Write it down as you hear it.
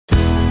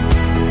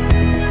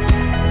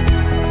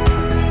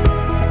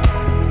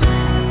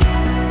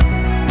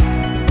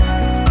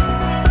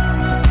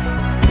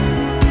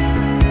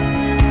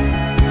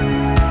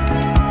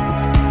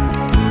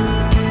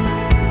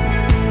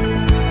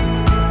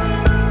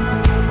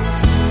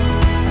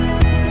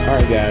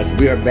right, guys,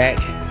 we are back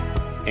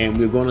and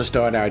we're going to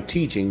start our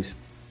teachings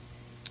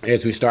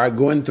as we start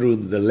going through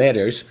the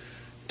letters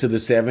to the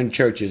 7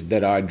 churches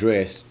that are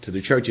addressed to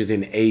the churches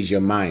in Asia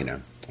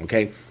Minor,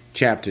 okay,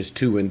 chapters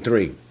 2 and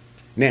 3.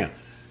 Now,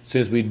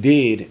 since we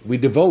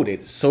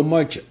devoted so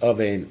much of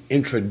an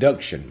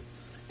introduction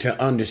to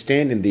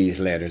understanding these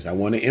letters, I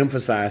want to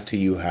emphasize to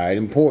you how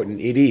important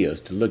it is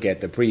to look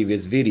at the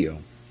previous video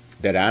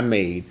that I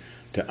made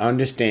to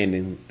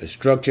understanding the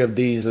structure of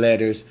these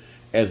letters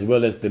as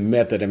well as the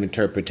method of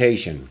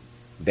interpretation.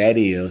 That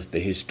is, the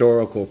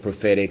historical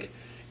prophetic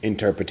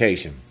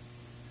interpretation.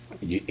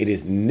 It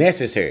is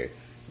necessary.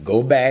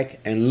 Go back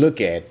and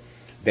look at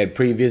that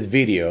previous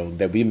video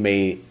that we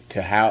made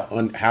to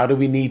how do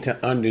we need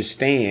to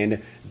understand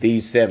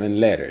these 7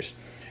 letters.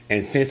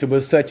 And since it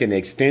was such an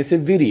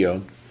extensive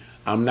video,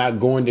 I'm not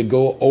going to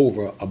go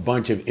over a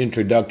bunch of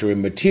introductory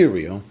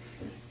material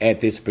at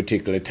this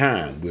particular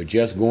time. We're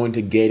just going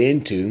to get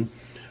into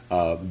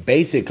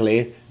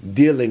basically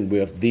dealing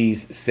with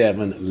these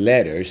 7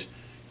 letters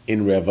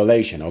in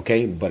Revelation,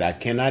 okay? But I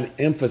cannot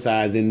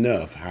emphasize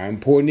enough how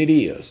important it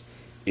is.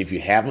 If you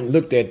haven't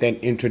looked at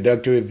that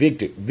introductory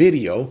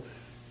video,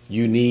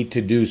 you need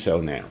to do so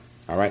now,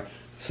 all right?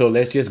 So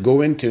let's just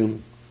go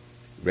into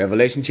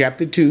Revelation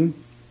chapter 2,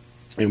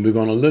 and we're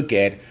going to look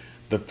at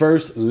the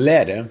first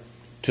letter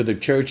to the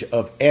church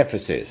of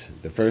Ephesus,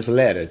 the first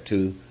letter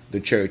to the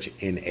church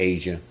in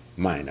Asia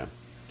Minor.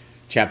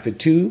 Chapter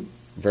 2,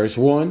 verse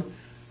 1,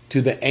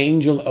 to the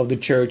angel of the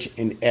church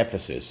in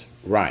Ephesus,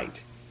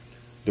 write,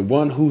 the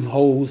one who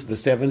holds the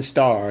 7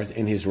 stars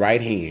in his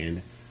right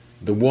hand,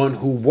 the one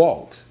who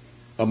walks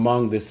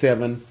among the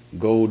 7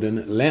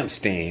 golden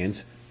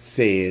lampstands,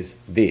 says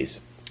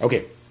this.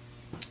 Okay,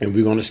 and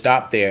we're going to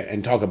stop there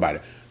and talk about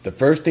it. The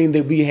first thing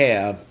that we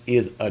have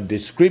is a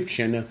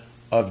description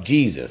of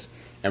Jesus.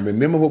 And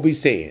remember what we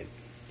said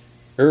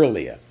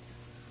earlier.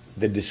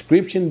 The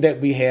description that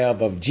we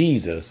have of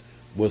Jesus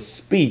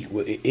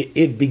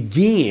it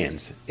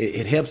begins,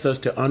 it helps us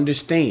to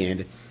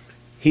understand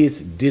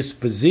his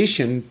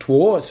disposition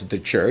towards the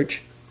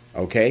church,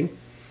 okay,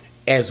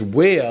 as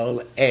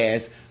well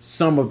as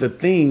some of the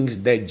things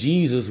that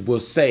Jesus will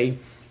say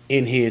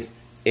in his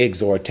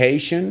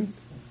exhortation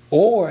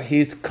or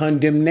his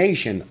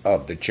condemnation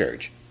of the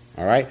church.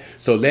 All right,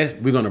 so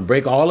we're going to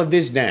break all of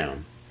this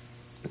down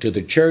to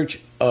the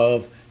church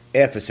of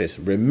Ephesus.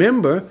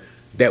 Remember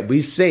that we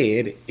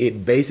said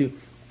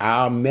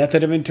our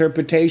method of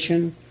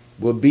interpretation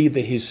will be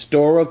the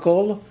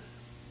historical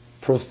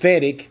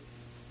prophetic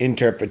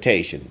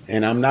interpretation.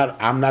 And I'm not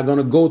going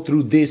to go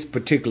through this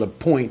particular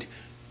point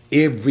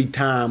every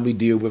time we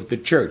deal with the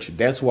church.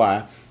 That's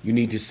why you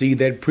need to see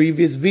that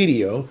previous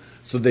video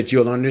so that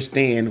you'll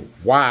understand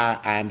why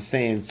I'm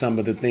saying some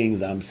of the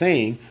things I'm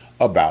saying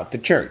about the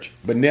church.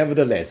 But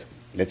nevertheless,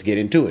 let's get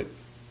into it.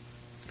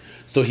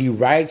 So he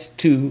writes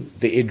to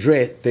the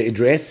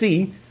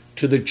addressee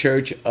to the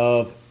church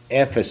of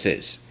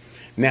Ephesus.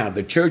 Now,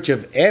 the church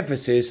of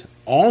Ephesus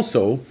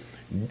also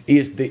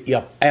is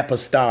the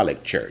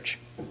apostolic church.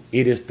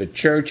 It is the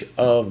church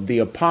of the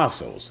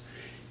apostles.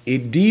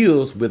 It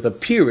deals with a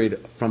period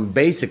from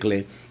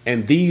basically,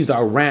 and these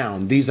are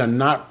round, these are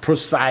not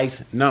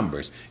precise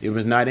numbers. It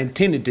was not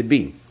intended to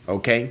be,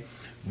 okay?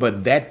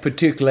 But that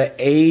particular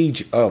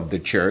age of the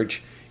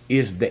church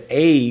is the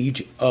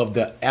age of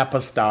the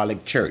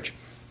apostolic church,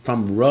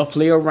 from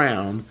roughly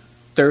around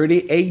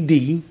 30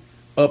 AD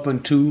up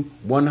until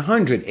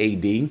 100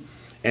 AD.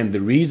 And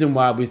the reason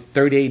why we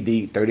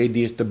 30 AD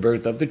is the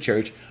birth of the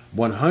church,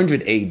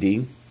 100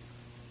 AD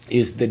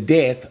is the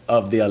death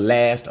of the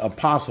last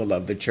apostle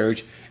of the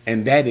church,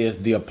 and that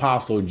is the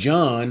apostle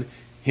John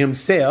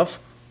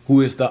himself,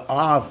 who is the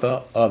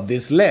author of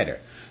this letter.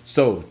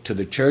 So to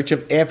the church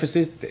of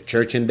Ephesus, the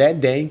church in that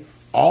day,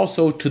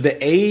 also to the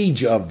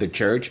age of the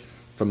church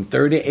from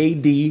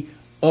 30 AD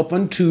up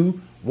until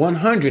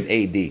 100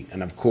 AD.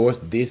 And of course,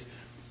 this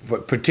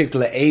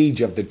particular age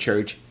of the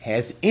church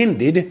has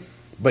ended,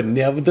 but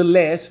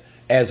nevertheless,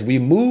 as we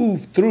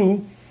move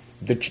through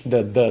the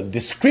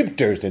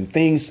descriptors and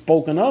things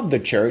spoken of the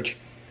church,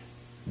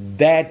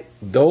 that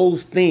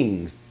those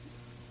things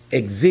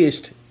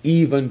exist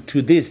even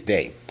to this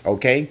day,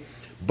 okay?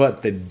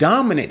 But the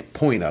dominant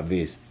point of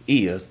this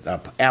is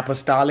the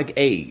apostolic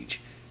age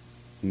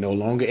no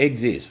longer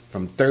exists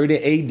from 30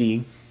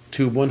 AD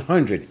to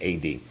 100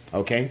 AD,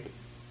 okay?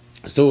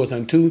 So it's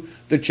unto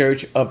the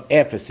church of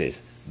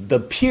Ephesus, the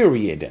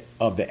period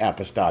of the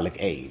apostolic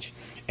age.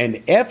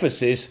 And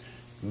Ephesus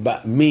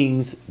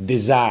means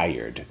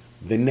desired.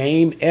 The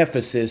name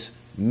Ephesus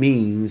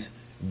means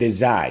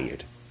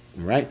desired,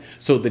 right?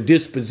 So the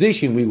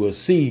disposition we will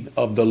see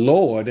of the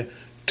Lord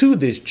to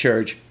this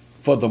church,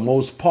 for the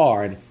most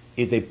part,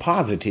 is a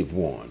positive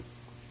one.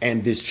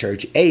 And this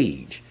church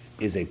age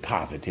is a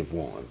positive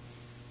one.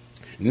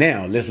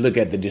 Now, let's look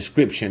at the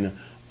description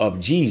of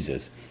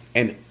Jesus.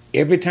 And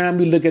every time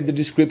we look at the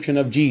description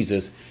of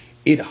Jesus,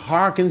 it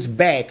harkens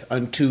back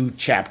unto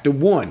chapter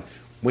 1,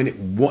 when it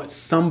wants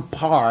some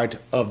part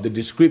of the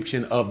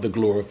description of the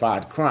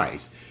glorified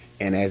Christ.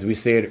 And as we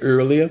said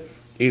earlier,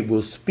 it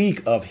will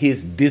speak of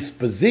his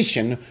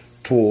disposition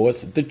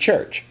towards the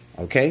church.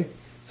 Okay,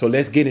 so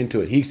let's get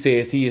into it. He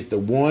says he is the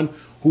one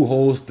who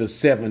holds the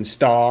 7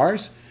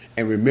 stars.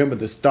 And remember,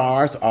 the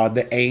stars are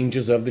the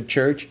angels of the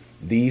church.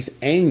 These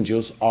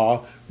angels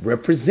are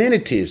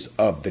representatives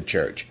of the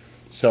church.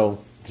 So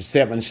the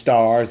 7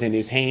 stars in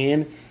his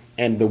hand,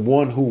 and the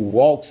one who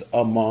walks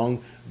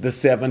among the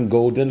 7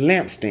 golden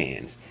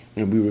lampstands.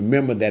 And we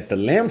remember that the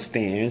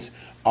lampstands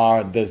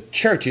are the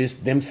churches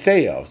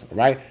themselves,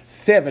 right?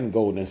 7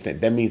 golden lampstands.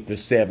 That means the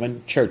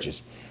 7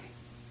 churches.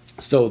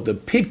 So the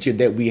picture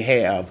that we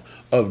have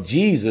of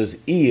Jesus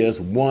is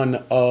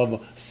one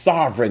of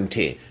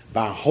sovereignty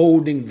by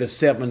holding the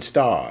 7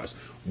 stars,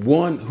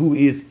 one who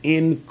is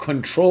in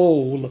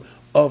control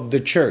of the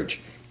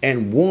church,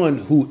 and one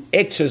who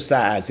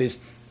exercises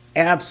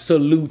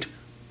absolute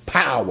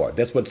power.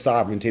 That's what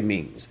sovereignty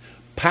means.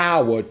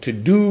 Power to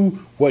do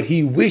what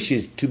he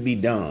wishes to be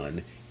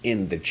done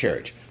in the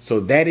church. So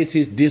that is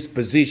his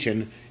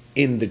disposition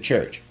in the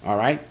church. All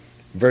right.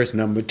 Verse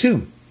number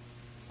 2.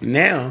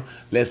 Now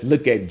let's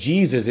look at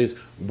Jesus's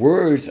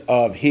words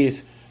of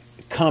his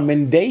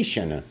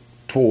commendation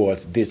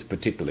towards this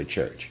particular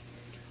church.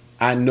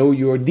 I know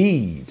your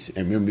deeds.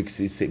 And remember,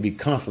 we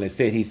constantly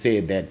said, he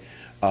said that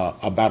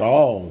about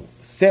all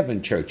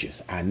 7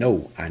 churches. I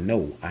know.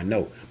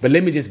 But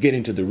let me just get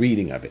into the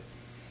reading of it.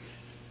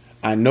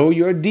 I know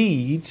your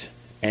deeds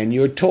and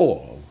your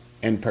toil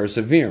and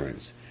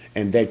perseverance,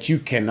 and that you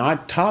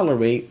cannot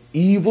tolerate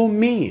evil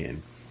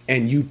men,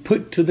 and you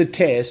put to the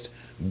test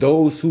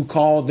those who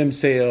call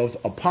themselves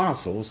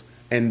apostles,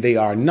 and they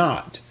are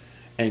not,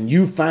 and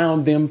you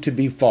found them to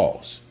be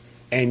false.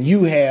 And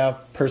you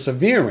have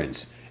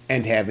perseverance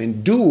and have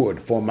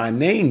endured for my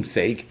name's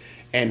sake,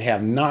 and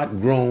have not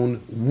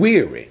grown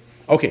weary.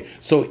 Okay,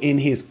 so in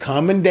his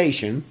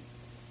commendation,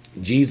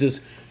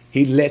 Jesus,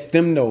 he lets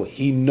them know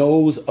he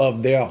knows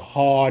of their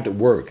hard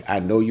work. I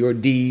know your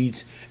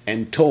deeds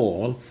and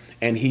toil,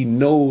 and he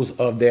knows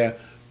of their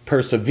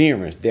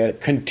perseverance, their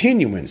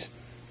continuance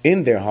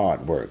in their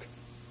hard work.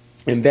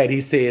 And that he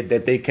said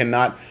that they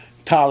cannot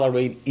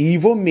tolerate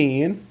evil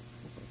men,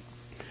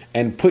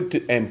 and put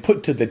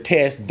to the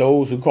test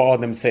those who call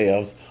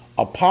themselves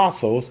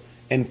apostles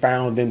and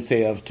found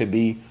themselves to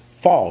be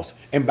false.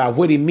 And by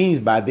what he means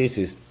by this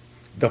is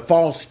the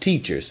false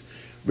teachers.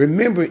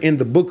 Remember in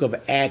the book of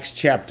Acts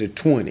chapter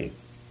 20.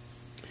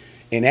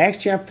 In Acts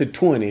chapter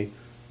 20,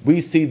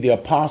 we see the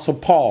apostle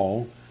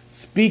Paul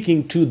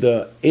speaking to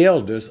the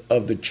elders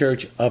of the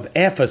church of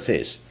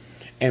Ephesus.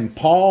 And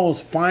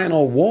Paul's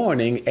final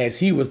warning as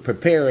he was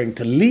preparing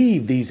to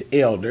leave these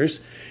elders,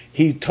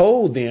 he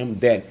told them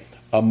that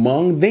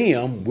among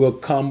them will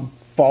come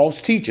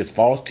false teachers.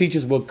 False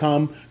teachers will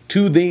come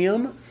to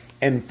them,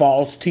 and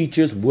false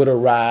teachers would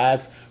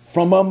arise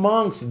from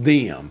amongst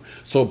them.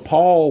 So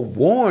Paul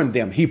warned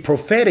them.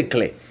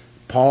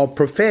 Paul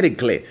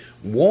prophetically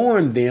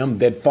warned them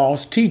that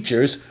false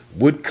teachers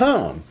would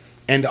come.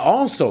 And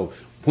also,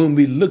 when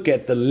we look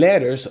at the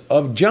letters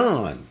of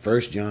John,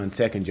 1 John,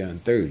 2 John,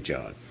 3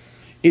 John,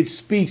 it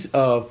speaks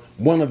of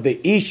one of the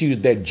issues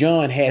that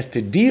John has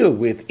to deal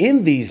with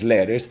in these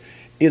letters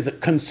is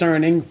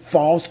concerning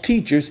false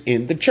teachers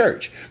in the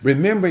church.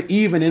 Remember,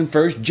 even in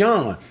 1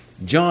 John,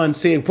 John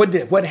said,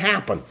 what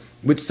happened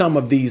with some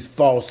of these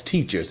false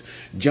teachers?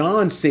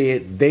 John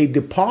said they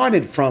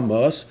departed from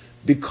us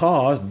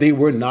because they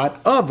were not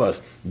of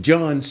us.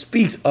 John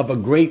speaks of a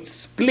great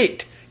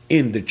split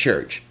in the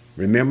church.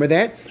 Remember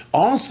that?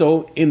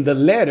 Also, in the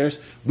letters,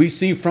 we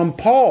see from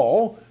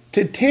Paul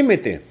to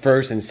Timothy,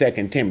 1 and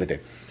 2 Timothy.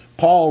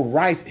 Paul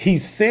writes, he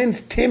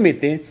sends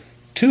Timothy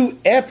to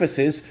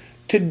Ephesus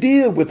to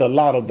deal with a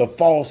lot of the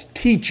false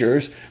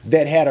teachers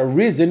that had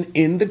arisen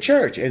in the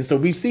church. And so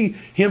we see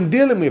him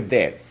dealing with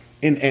that.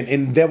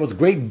 And there was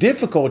great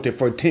difficulty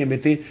for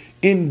Timothy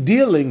in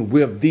dealing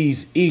with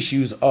these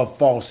issues of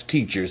false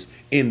teachers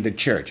in the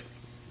church.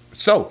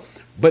 So,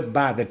 but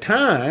by the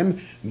time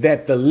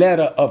that the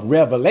letter of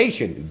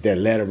Revelation, the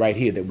letter right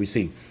here that we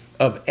see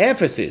of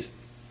Ephesus,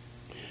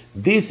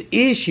 this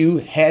issue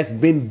has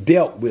been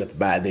dealt with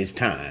by this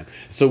time.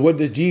 So what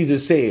does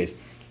Jesus say?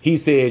 He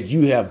says,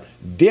 you have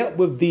dealt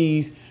with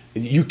these.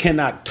 You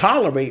cannot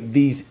tolerate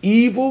these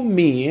evil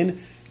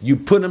men. You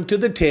put them to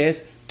the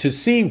test to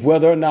see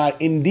whether or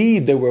not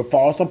indeed they were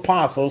false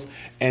apostles,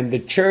 and the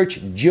church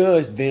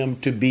judged them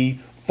to be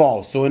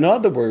false. So in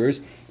other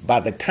words, by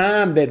the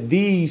time that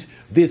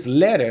this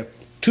letter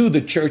to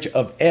the church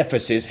of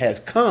Ephesus has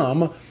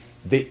come,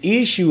 the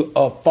issue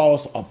of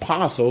false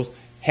apostles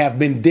have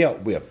been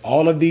dealt with.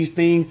 All of these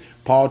things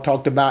Paul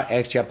talked about,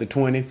 Acts chapter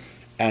 20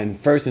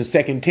 and 1 and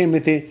 2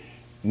 Timothy.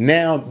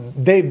 Now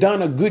they've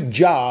done a good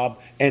job,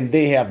 and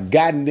they have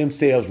gotten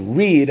themselves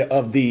rid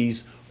of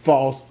these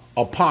false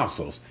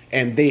apostles,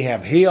 and they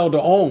have held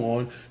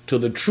on to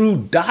the true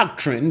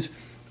doctrines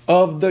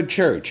of the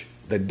church,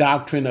 the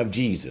doctrine of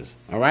Jesus.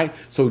 All right.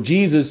 So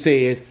Jesus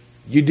says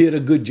you did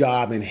a good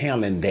job in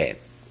handling that.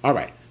 All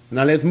right.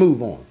 Now let's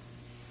move on.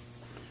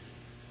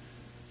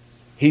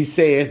 he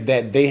says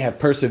that they have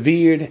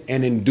persevered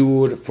and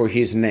endured for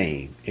his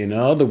name. In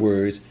other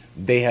words,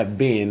 they have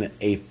been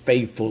a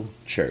faithful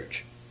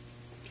church.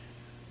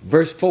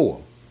 Verse 4,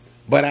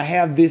 but I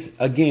have this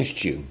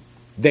against you,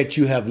 that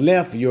you have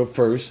left your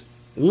first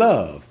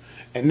love.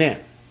 And now,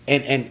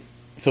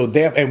 so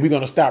there, and we're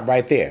going to stop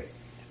right there.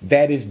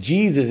 That is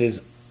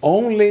Jesus's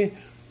only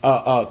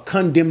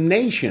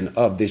condemnation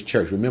of this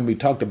church. Remember, we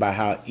talked about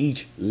how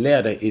each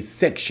letter is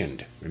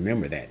sectioned.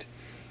 Remember that.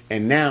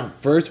 And now,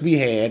 first we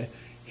had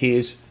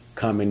his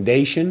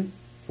commendation,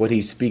 what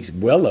he speaks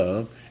well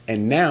of,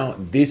 and now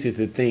this is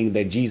the thing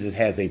that Jesus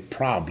has a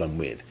problem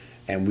with,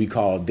 and we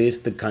call this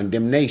the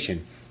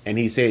condemnation. And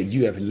he said,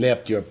 you have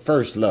left your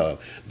first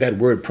love. That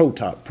word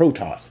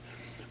protos.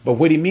 But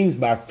what he means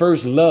by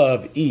first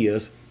love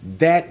is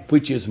that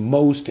which is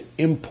most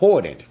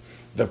important.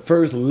 The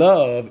first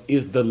love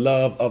is the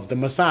love of the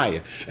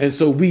Messiah. And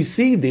so we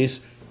see this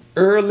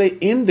early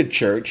in the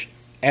church,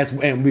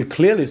 and we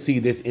clearly see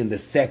this in the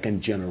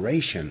second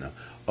generation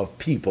of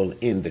people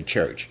in the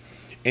church,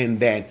 in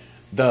that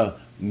the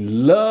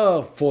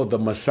love for the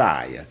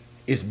Messiah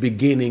is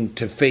beginning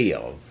to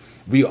fail.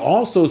 We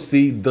also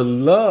see the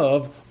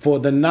love for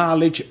the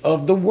knowledge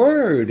of the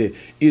word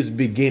is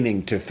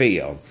beginning to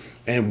fail.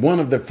 And one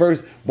of the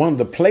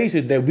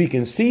places that we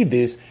can see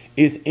this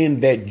is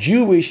in that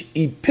Jewish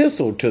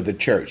epistle to the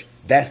church.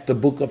 That's the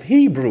book of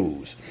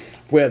Hebrews,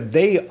 where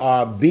they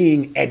are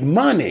being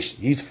admonished.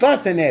 He's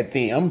fussing at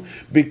them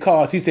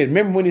because he said,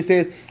 remember when he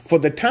says, for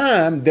the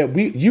time that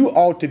you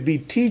ought to be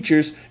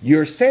teachers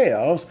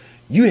yourselves,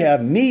 you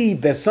have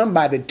need that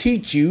somebody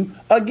teach you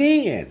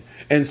again.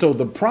 And so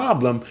the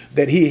problem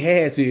that he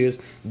has is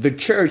the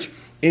church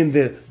in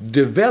the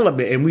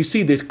development, and we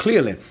see this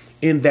clearly,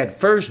 in that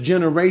first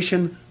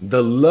generation,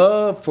 the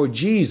love for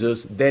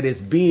Jesus that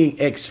is being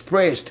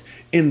expressed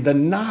in the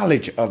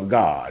knowledge of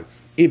God,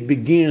 it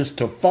begins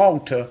to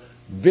falter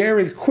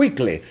very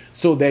quickly,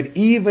 so that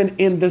even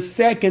in the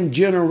second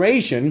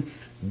generation,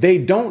 they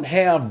don't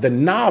have the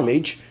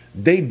knowledge,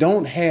 they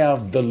don't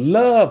have the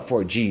love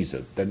for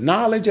Jesus, the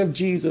knowledge of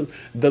Jesus,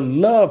 the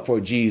love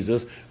for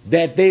Jesus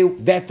that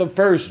the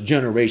first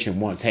generation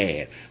once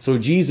had. So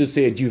Jesus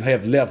said, you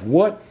have left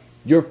what?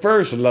 Your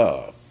first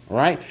love.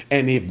 Right?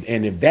 And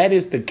if that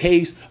is the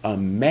case,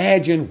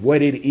 imagine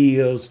what it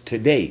is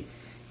today.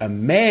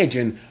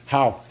 Imagine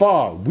how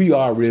far we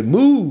are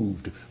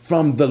removed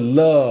from the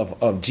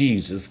love of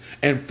Jesus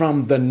and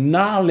from the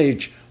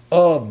knowledge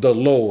of the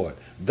Lord,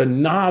 the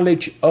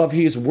knowledge of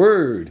his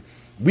word.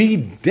 We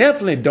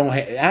definitely don't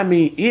have,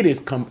 it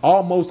is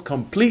almost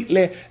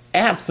completely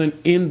absent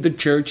in the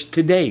church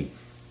today.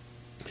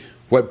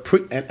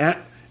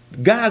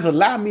 Guys,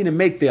 allow me to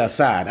make the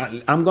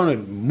aside. I'm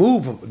going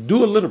to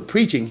do a little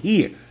preaching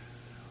here.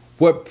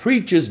 What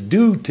preachers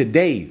do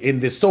today in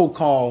this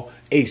so-called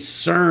a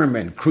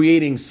sermon,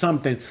 creating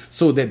something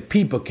so that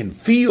people can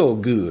feel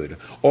good,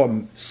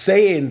 or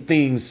saying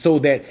things so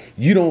that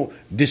you don't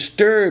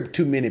disturb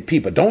too many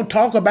people. Don't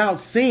talk about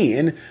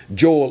sin,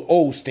 Joel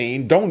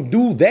Osteen. Don't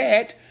do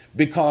that,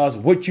 because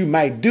what you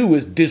might do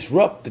is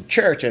disrupt the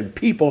church, and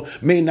people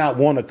may not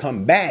want to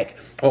come back,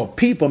 or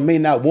people may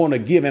not want to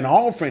give an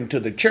offering to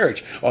the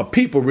church, or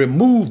people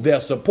remove their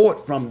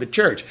support from the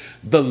church.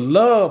 The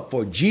love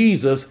for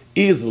Jesus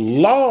is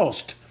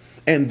lost,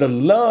 and the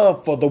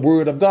love for the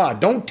word of God.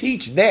 Don't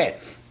teach that.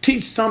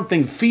 Teach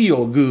something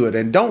feel good,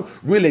 and don't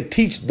really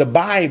teach the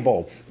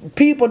Bible.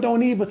 People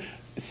don't even,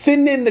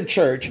 sitting in the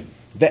church,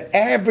 the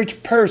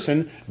average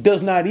person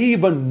does not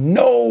even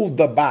know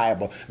the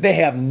Bible. They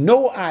have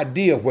no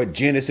idea what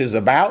Genesis is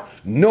about,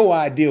 no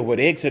idea what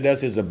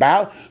Exodus is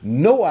about,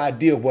 no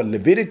idea what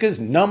Leviticus,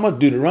 Numbers,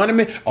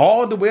 Deuteronomy,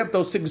 all the way up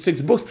those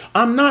 66 books.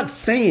 I'm not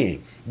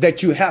saying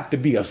that you have to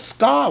be a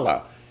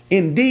scholar,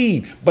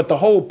 indeed, but the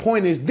whole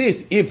point is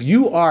this: if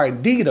you are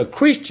indeed a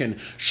Christian,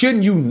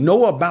 shouldn't you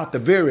know about the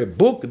very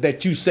book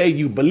that you say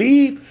you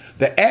believe?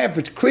 The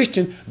average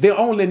Christian, they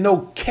only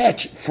know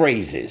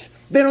catchphrases.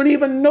 They don't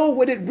even know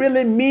what it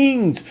really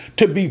means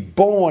to be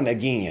born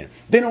again.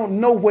 They don't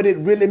know what it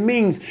really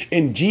means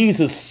in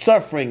Jesus'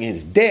 suffering,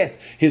 his death,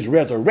 his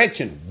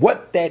resurrection,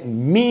 what that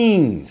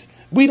means.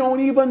 We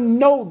don't even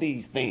know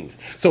these things.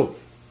 So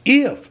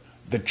if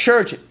the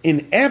church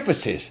in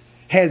Ephesus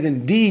has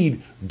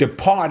indeed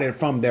departed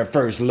from their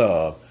first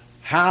love,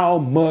 how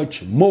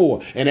much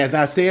more? And as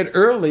I said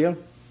earlier,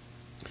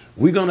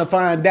 we're going to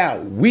find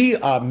out we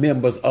are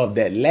members of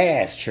that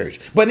last church.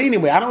 But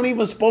anyway, I don't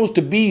even supposed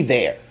to be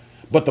there.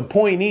 But the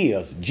point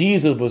is,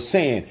 Jesus was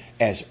saying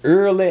as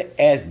early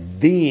as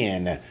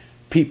then,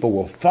 people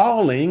were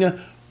falling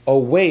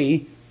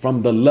away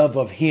from the love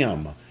of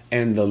him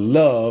and the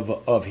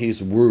love of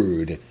his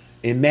word.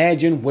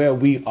 Imagine where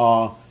we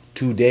are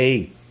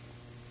today.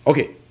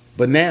 Okay,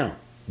 but now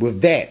with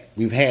that,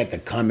 we've had the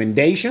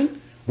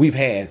commendation, we've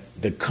had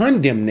the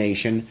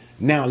condemnation.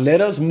 Now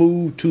let us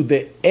move to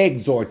the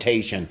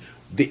exhortation,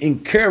 the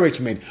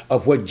encouragement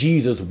of what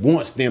Jesus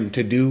wants them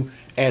to do,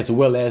 as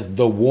well as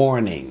the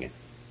warning.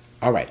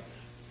 All right.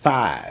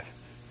 5.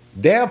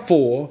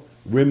 Therefore,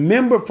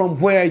 remember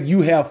from where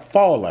you have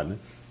fallen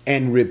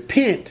and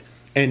repent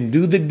and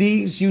do the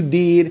deeds you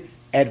did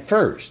at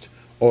first,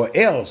 or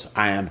else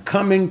I am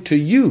coming to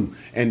you,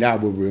 and I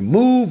will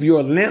remove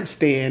your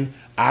lampstand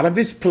out of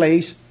its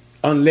place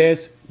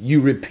unless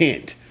you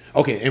repent.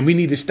 Okay, and we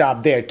need to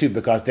stop there too,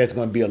 because there's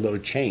going to be a little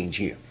change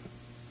here.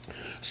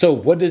 So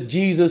what does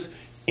Jesus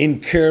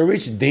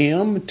encourage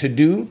them to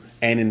do?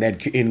 And in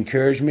that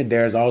encouragement,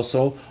 there's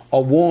also a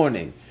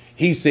warning.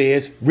 He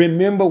says,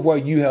 remember where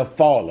you have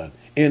fallen.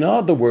 In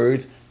other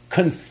words,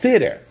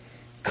 consider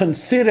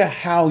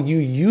how you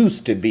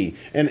used to be.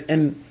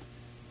 And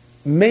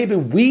maybe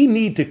we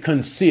need to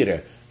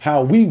consider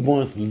how we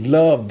once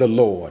loved the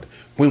Lord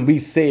when we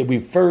said we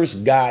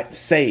first got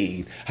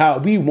saved, how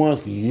we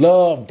once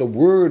loved the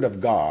Word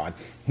of God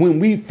when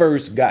we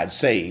first got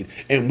saved,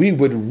 and we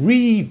would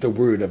read the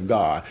Word of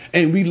God,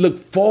 and we look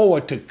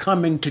forward to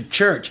coming to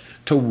church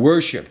to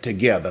worship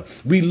together.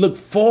 We look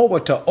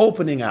forward to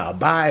opening our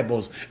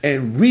Bibles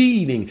and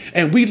reading,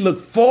 and we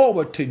look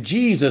forward to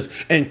Jesus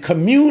and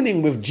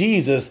communing with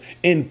Jesus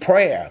in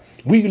prayer.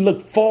 We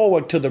look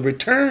forward to the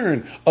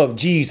return of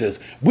Jesus.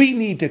 We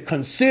need to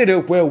consider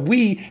where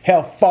we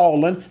have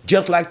fallen,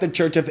 just like the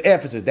church of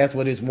Ephesus. That's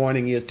what his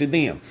warning is to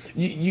them.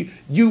 You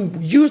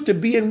used to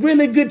be in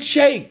really good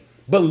shape,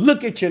 but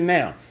look at you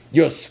now.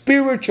 Your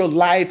spiritual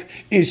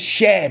life is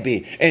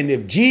shabby. And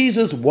if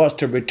Jesus was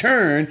to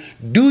return,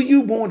 do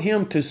you want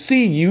him to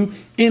see you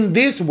in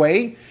this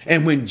way?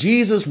 And when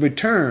Jesus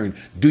returned,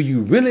 do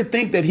you really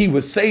think that he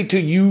would say to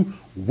you,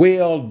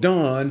 well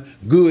done,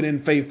 good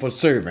and faithful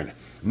servant?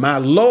 My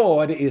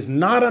Lord is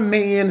not a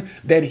man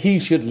that he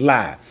should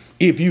lie.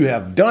 If you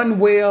have done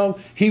well,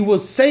 he will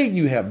say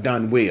you have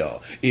done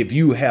well. If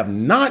you have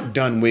not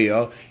done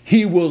well,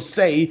 he will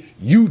say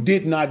you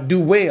did not do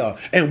well.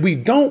 And we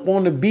don't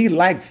want to be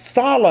like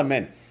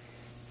Solomon.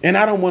 And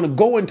I don't want to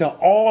go into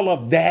all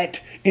of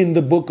that in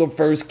the book of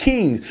 1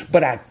 Kings,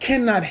 but I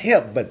cannot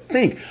help but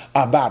think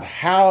about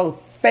how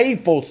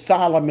faithful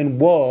Solomon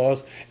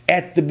was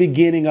at the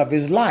beginning of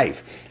his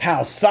life,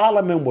 how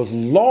Solomon was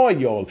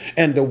loyal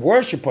and a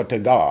worshiper to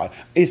God.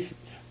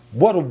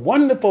 What a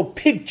wonderful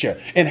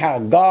picture, and how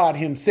God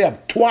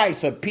himself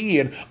twice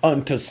appeared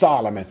unto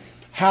Solomon.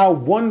 How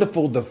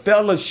wonderful the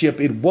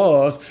fellowship it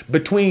was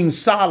between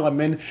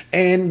Solomon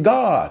and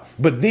God.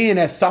 But then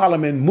as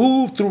Solomon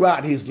moved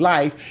throughout his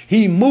life,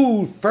 he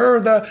moved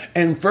further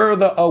and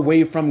further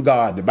away from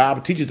God. The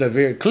Bible teaches us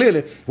very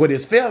clearly what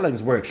his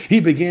failings were. He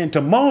began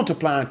to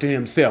multiply unto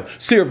himself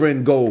silver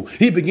and gold.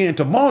 He began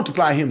to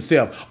multiply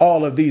himself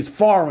all of these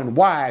foreign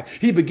wives.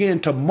 He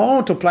began to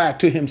multiply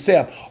to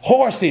himself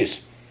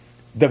horses.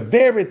 The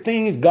very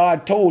things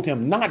God told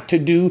him not to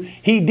do,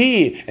 he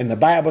did. And the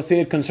Bible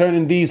said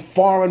concerning these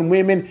foreign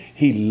women,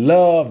 he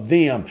loved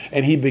them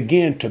and he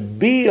began to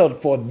build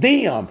for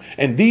them.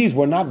 And these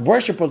were not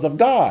worshipers of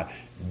God,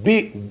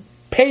 big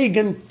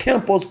pagan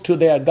temples to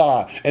their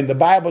God. And the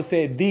Bible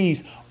said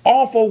these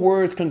awful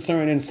words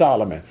concerning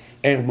Solomon.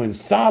 And when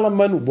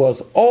Solomon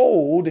was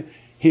old,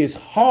 his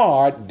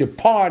heart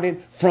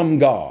departed from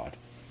God.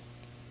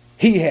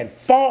 He had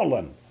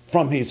fallen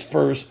from his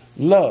first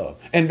love.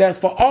 And that's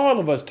for all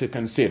of us to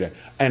consider.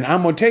 And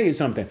I'm going to tell you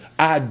something.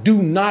 I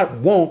do not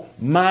want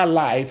my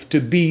life to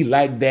be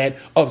like that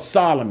of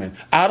Solomon.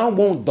 I don't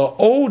want the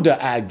older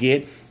I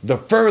get, the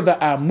further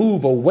I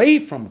move away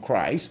from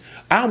Christ.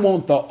 I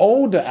want the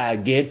older I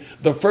get,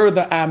 the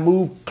further I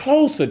move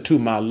closer to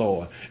my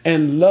Lord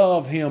and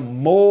love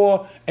him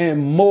more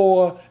and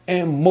more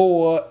and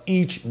more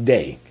each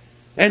day.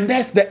 And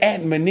that's the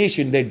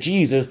admonition that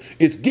Jesus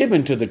is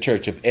giving to the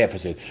church of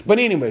Ephesus. But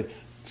anyway,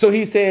 so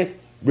he says,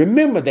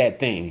 remember that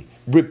thing.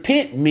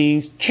 Repent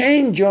means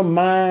change your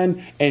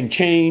mind and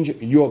change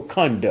your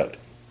conduct.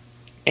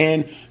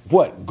 And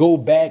what? Go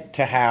back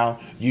to how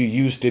you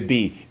used to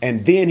be.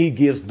 And then he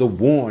gives the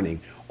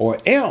warning, or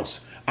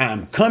else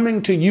I'm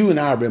coming to you and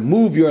I'll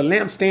remove your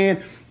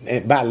lampstand.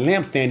 And by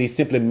lampstand, he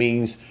simply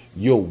means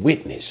your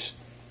witness.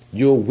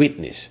 Your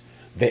witness.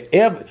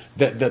 The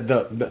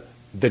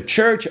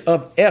church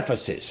of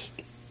Ephesus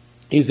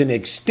is an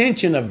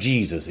extension of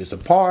Jesus. It's a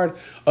part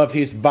of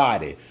his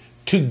body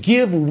to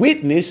give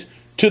witness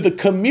to the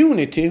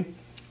community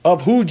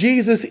of who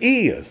Jesus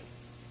is,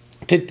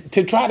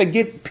 to try to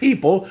get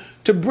people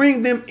to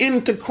bring them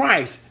into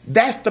Christ.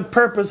 That's the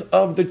purpose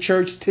of the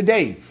church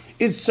today.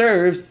 It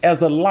serves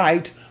as a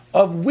light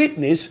of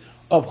witness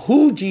of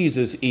who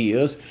Jesus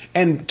is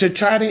and to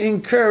try to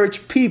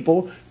encourage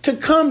people to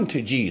come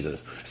to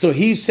Jesus. So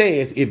he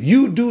says, if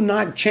you do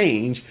not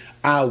change,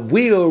 I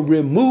will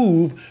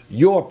remove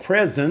your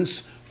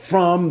presence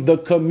from the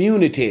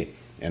community.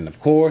 And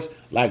of course,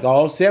 like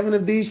all 7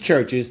 of these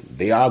churches,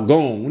 they are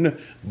gone,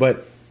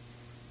 but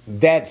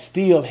that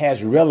still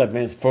has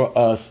relevance for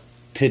us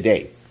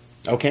today.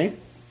 Okay?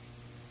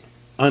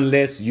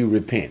 Unless you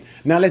repent.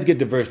 Now let's get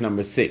to verse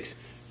number 6,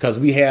 because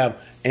we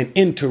have an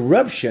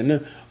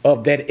interruption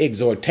of that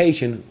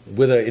exhortation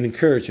with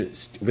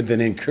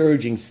an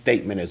encouraging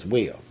statement as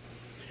well.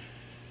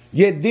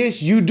 Yet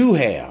this you do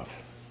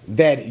have,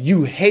 that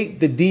you hate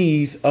the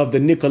deeds of the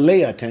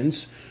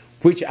Nicolaitans,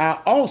 which I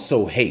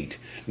also hate.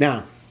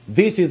 Now,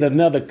 this is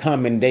another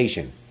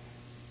commendation.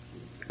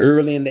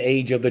 early in the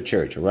age of the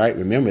church, right?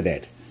 Remember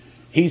that.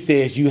 He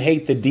says, you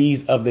hate the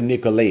deeds of the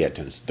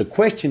Nicolaitans. The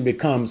question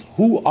becomes,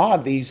 who are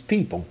these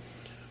people?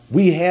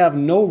 We have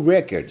no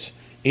records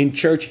in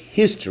church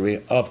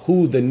history of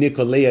who the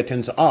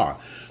Nicolaitans are.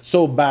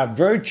 So by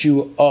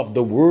virtue of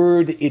the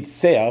word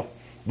itself,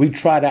 we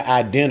try to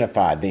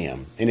identify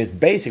them. And it's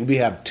basic. We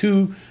have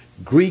two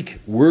Greek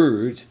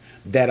words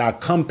that are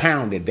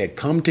compounded, that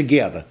come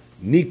together,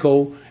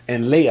 Nico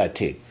and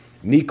laity.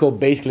 Nico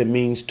basically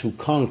means to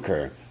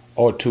conquer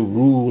or to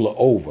rule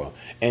over.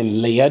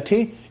 And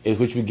laity is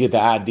which we get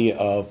the idea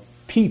of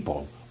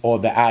people, or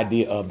the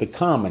idea of the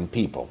common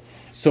people.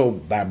 So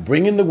by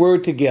bringing the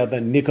word together,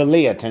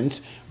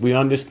 Nicolaitans, we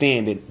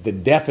understand that the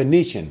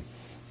definition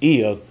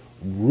is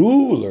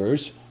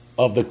rulers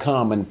of the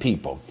common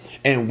people.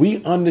 And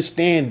we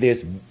understand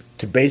this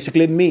to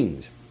basically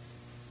means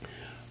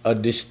a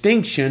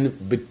distinction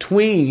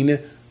between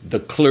the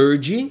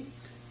clergy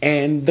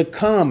and the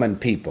common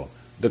people.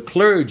 The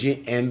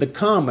clergy and the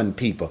common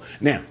people.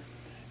 Now,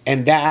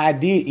 and the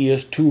idea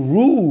is to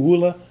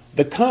rule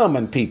the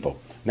common people.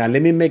 Now,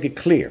 let me make it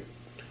clear.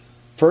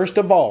 First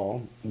of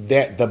all,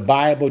 that the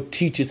Bible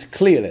teaches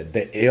clearly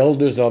the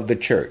elders of the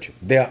church.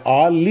 There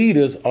are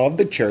leaders of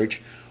the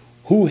church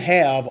who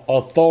have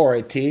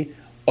authority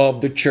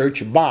of the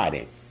church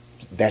body.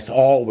 That's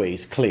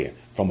always clear.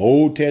 From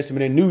Old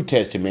Testament and New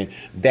Testament,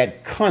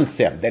 that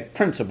concept, that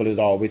principle is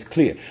always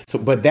clear. So,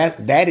 but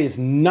that is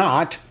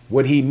not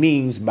what he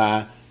means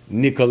by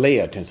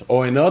Nicolaitans,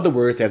 or in other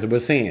words, as I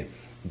was saying,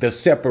 the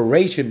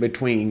separation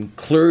between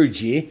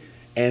clergy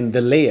and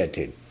the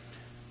laity.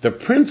 The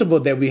principle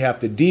that we have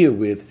to deal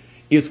with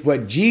is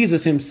what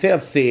Jesus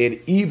himself said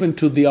even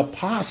to the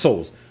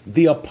apostles,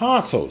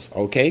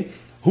 okay,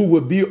 who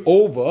would be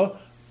over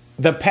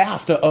the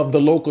pastor of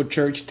the local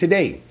church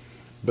today.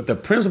 But the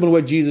principle of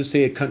what Jesus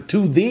said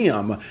to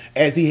them,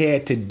 as he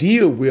had to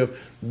deal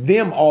with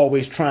them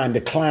always trying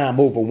to climb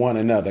over one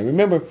another.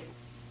 Remember,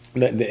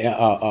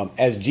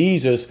 as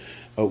Jesus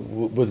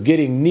was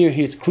getting near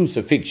his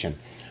crucifixion,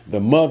 the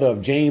mother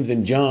of James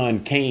and John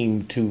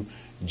came to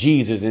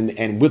Jesus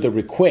and with a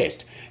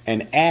request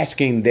and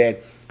asking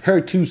that her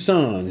two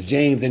sons,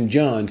 James and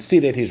John,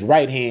 sit at his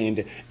right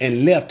hand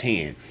and left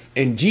hand.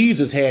 And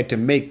Jesus had to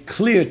make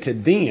clear to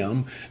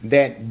them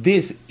that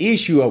this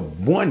issue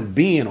of one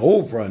being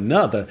over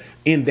another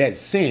in that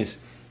sense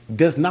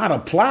does not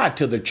apply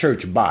to the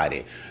church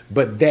body,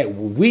 but that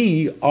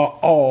we are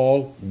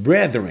all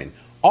brethren.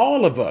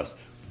 All of us,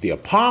 the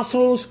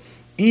apostles,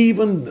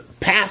 even the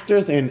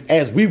pastors, and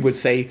as we would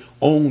say,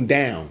 on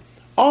down.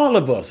 All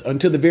of us,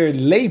 until the very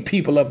lay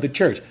people of the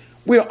church,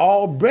 we're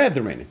all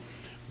brethren.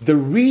 The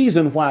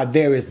reason why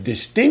there is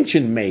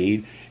distinction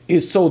made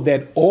is so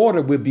that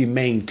order will be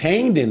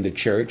maintained in the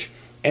church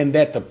and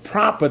that the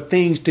proper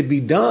things to be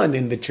done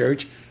in the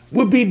church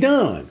will be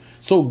done.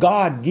 So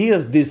God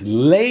gives this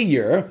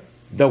layer,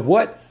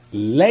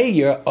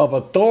 layer of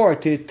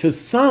authority to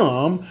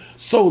some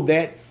so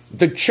that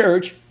the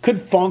church could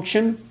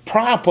function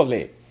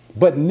properly.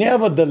 But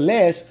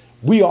nevertheless,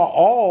 we are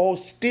all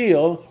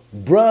still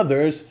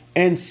brothers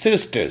and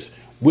sisters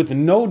with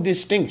no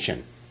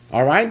distinction.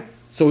 All right.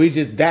 So he's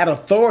just, that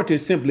authority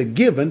is simply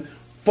given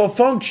for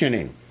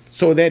functioning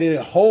so that it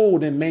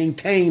hold and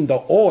maintain the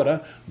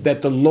order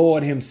that the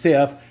Lord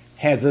himself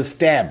has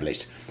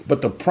established.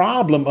 But the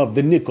problem of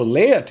the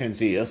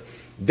Nicolaitans is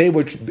they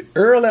were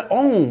early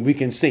on, we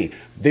can see,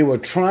 they were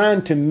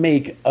trying to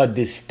make a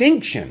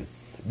distinction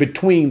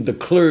between the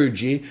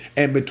clergy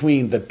and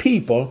between the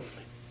people,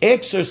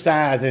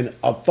 exercising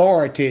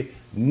authority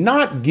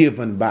not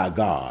given by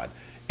God,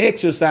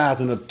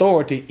 exercising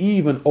authority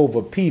even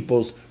over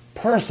people's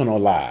personal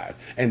lives.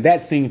 And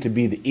that seemed to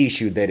be the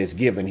issue that is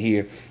given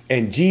here.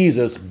 And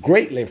Jesus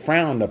greatly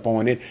frowned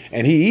upon it.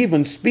 And he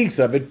even speaks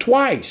of it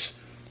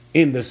twice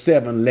in the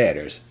 7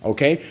 letters.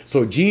 Okay,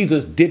 so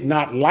Jesus did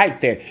not like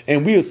that.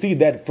 And we'll see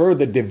that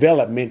further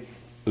development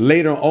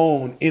later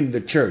on in the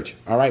church.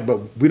 All right,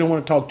 but we don't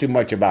want to talk too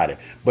much about it.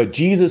 But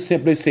Jesus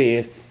simply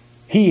says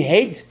he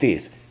hates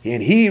this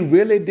and he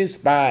really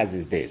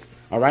despises this.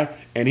 All right.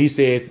 And he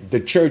says the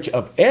church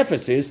of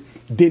Ephesus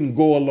didn't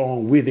go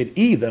along with it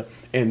either.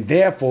 And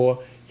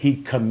therefore,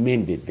 he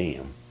commended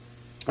them.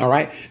 All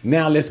right.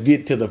 Now let's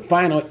get to the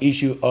final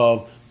issue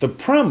of the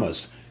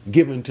promise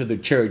given to the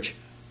church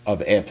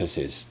of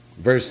Ephesus.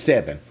 Verse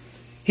 7.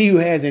 He who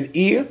has an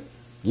ear,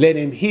 let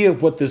him hear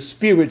what the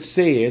Spirit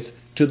says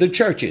to the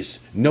churches.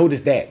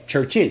 Notice that.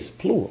 Churches,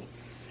 plural.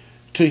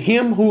 To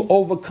him who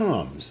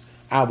overcomes,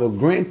 I will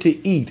grant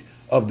to eat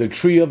of the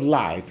tree of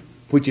life,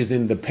 which is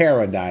in the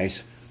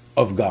paradise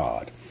of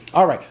God.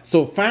 All right.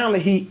 So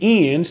finally, he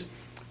ends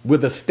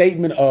with a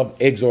statement of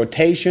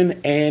exhortation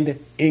and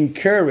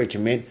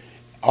encouragement,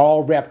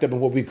 all wrapped up in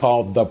what we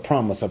call the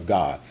promise of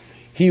God.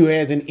 He who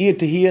has an ear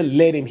to hear,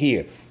 let him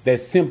hear. That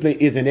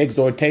simply is an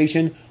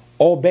exhortation.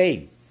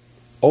 Obey.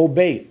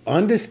 Obey.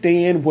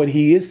 Understand what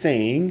he is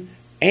saying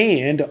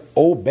and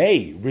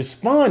obey.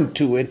 Respond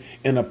to it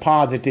in a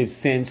positive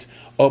sense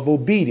of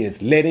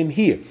obedience. Let him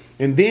hear.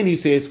 And then he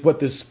says what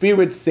the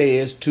Spirit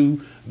says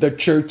to the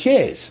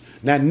churches.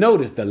 Now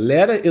notice the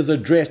letter is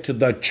addressed to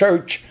the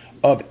church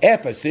of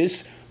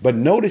Ephesus, but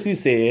notice he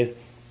says,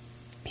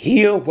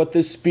 hear what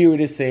the Spirit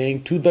is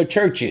saying to the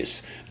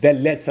churches.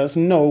 That lets us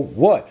know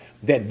what?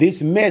 That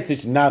this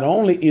message not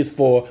only is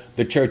for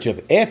the church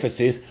of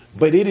Ephesus,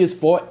 but it is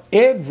for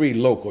every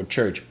local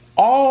church,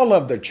 all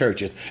of the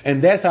churches.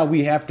 And that's how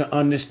we have to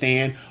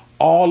understand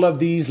all of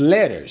these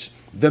letters.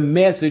 The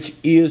message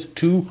is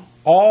to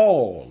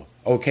all,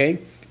 okay?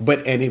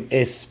 And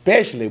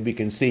especially we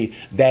can see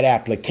that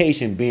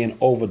application being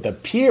over the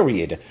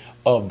period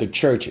of the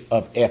church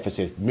of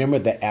Ephesus. Remember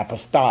the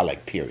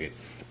apostolic period.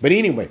 But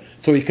anyway,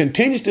 so he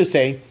continues to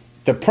say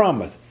the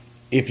promise.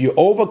 If you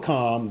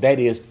overcome, that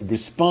is,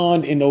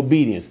 respond in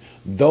obedience,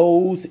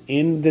 those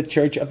in the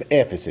church of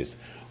Ephesus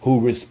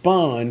who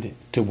respond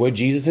to what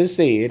Jesus has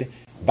said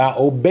by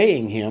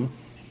obeying him,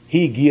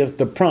 he gives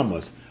the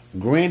promise,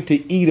 grant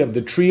to eat of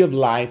the tree of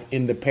life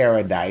in the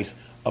paradise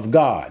of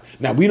God.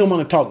 Now, we don't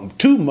want to talk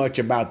too much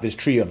about this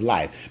tree of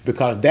life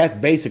because that's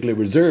basically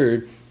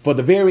reserved for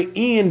the very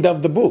end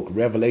of the book,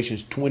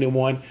 Revelations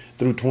 21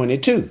 through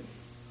 22.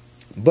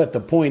 But the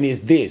point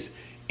is this,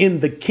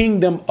 in the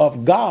kingdom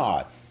of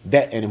God,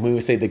 and when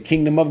we say the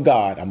kingdom of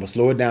God, I'm going to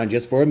slow it down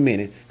just for a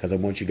minute because I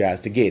want you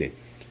guys to get it.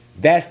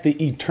 That's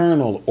the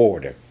eternal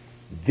order.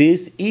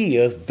 This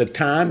is the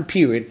time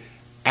period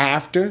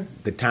after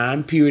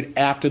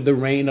the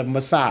reign of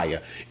Messiah.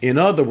 In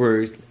other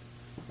words,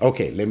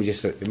 okay, let me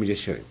just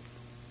show you.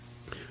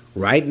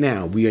 Right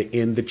now, we are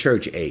in the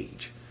church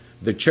age.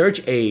 The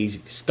church age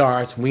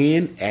starts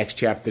when? Acts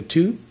chapter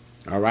 2,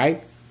 all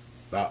right?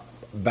 About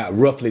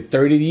roughly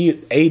 30 years,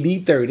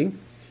 AD 30.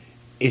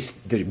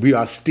 We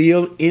are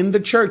still in the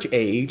church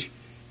age.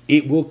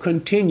 It will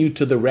continue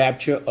to the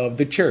rapture of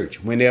the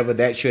church, whenever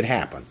that should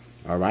happen,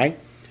 all right?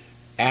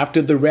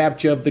 After the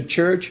rapture of the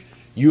church,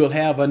 you'll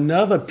have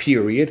another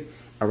period,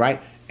 all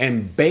right?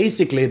 And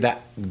basically, the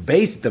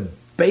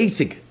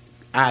basic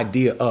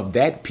idea of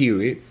that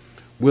period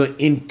will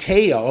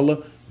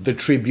entail the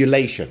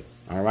tribulation,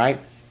 all right?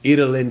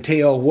 It'll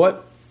entail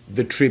what?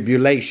 The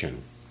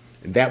tribulation.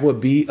 That would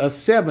be a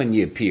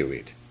 7-year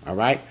period, all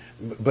right?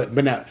 But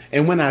now,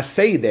 and when I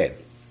say that,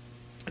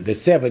 the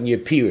 7-year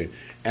period,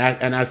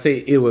 and I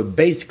say it would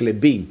basically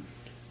be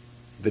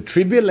the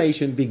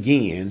tribulation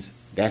begins,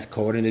 that's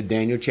according to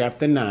Daniel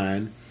chapter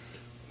 9,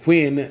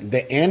 when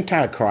the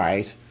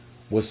Antichrist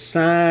will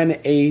sign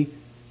a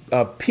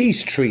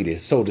peace treaty,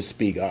 so to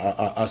speak,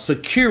 a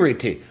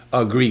security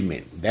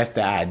agreement. That's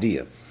the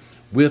idea,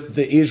 with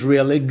the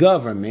Israeli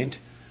government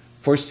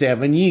for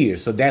 7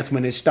 years. So that's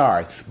when it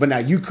starts. But now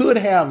you could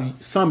have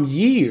some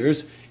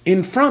years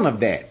in front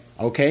of that,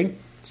 okay?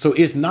 So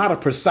it's not a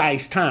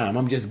precise time.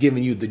 I'm just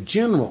giving you the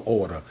general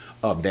order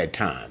of that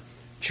time.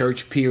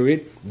 Church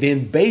period,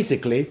 then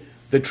basically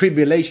the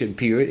tribulation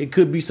period. It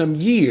could be some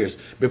years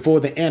before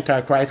the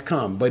Antichrist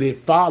comes, but it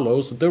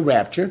follows the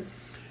rapture.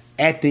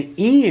 At the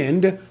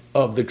end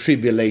of the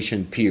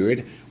tribulation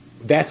period,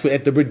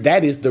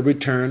 that is the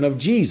return of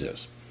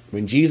Jesus.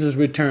 When Jesus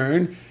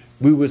returned,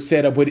 he will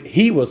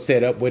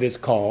set up what is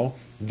called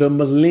the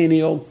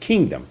millennial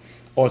kingdom,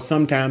 or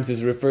sometimes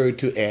is referred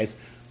to as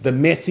the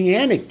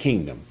messianic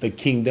kingdom, the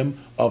kingdom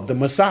of the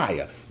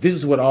Messiah. This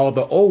is what all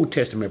the Old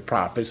Testament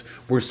prophets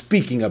were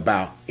speaking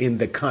about in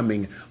the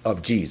coming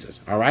of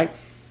Jesus. All right.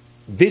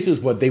 This is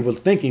what they were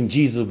thinking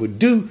Jesus would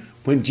do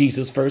when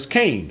Jesus first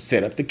came,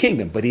 set up the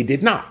kingdom, but he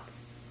did not.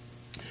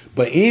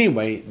 But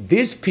anyway,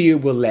 this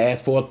period will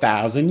last for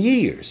 1,000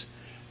 years.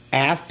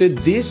 After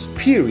this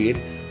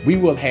period, we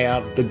will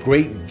have the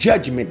great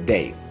judgment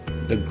day,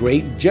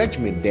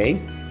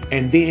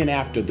 and then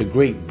after the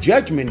great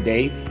judgment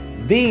day,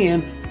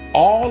 then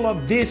all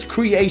of this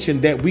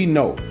creation that we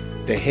know,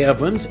 the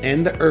heavens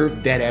and the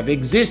earth that have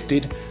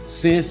existed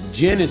since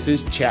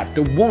Genesis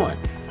chapter 1,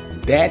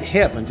 that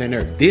heavens and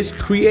earth, this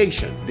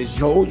creation, this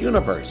whole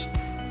universe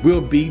will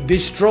be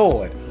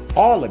destroyed.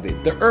 All of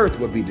it. The earth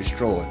will be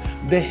destroyed.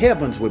 The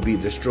heavens will be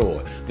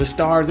destroyed. The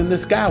stars in the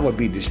sky will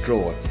be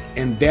destroyed.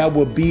 And there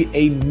will be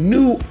a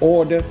new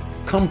order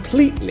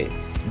completely.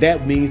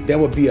 That means there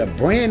will be a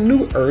brand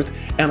new earth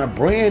and a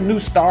brand new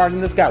stars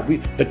in the sky.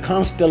 The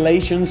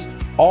constellations,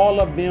 all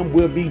of them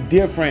will be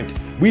different.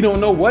 We don't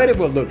know what it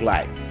will look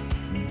like.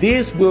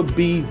 This will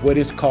be what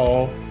is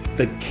called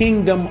the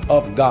kingdom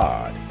of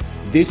God.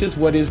 This is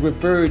what is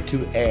referred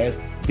to as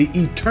the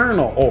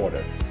eternal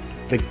order.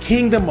 The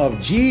kingdom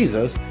of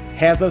Jesus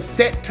has a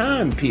set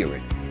time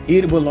period.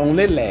 It will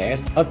only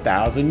last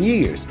 1,000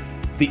 years.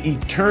 The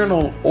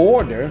eternal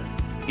order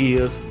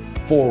is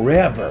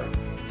forever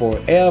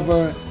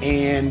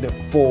and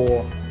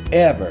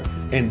forever.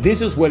 And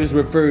this is what is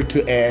referred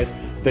to as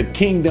the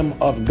kingdom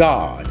of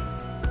God.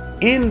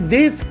 In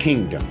this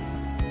kingdom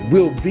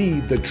will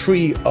be the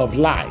tree of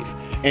life.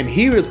 And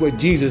here is what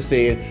Jesus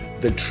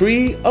said, the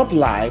tree of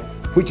life,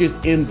 which is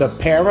in the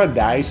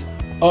paradise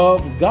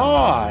of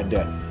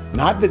God.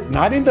 Not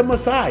in the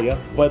Messiah,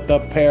 but the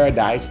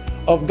paradise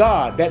of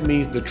God. That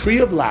means the tree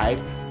of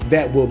life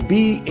that will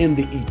be in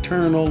the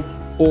eternal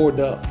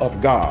order of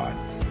God.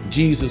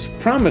 Jesus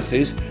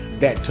promises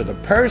that to the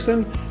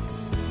person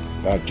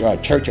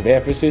church of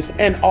Ephesus,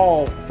 and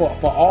all for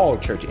all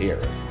church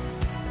eras.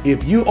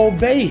 If you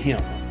obey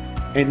him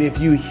and if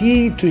you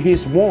heed to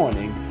his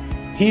warning,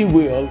 he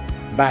will,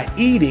 by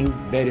eating,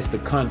 that is the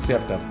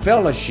concept of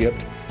fellowship,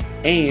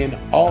 and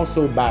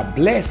also by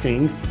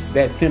blessings,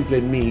 that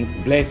simply means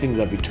blessings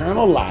of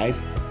eternal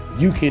life,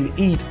 you can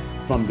eat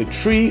from the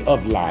tree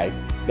of life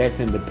that's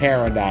in the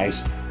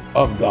paradise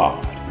of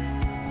God.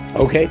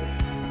 Okay?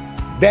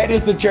 That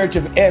is the church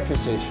of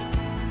Ephesus.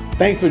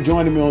 Thanks for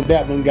joining me on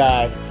that one,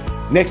 guys.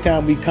 Next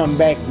time we come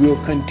back,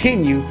 we'll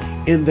continue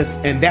in this,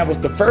 and that was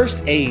the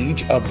first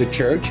age of the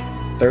church,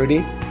 30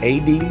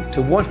 AD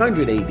to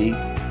 100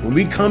 AD. When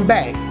we come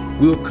back,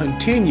 we'll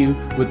continue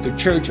with the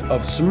church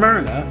of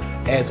Smyrna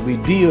as we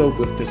deal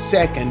with the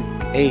second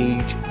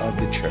age of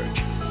the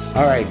church.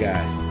 All right,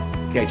 guys.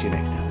 Catch you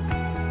next time.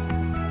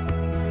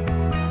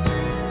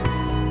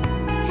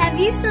 Have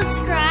you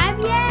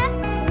subscribed yet?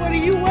 What are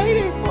you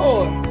waiting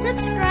for?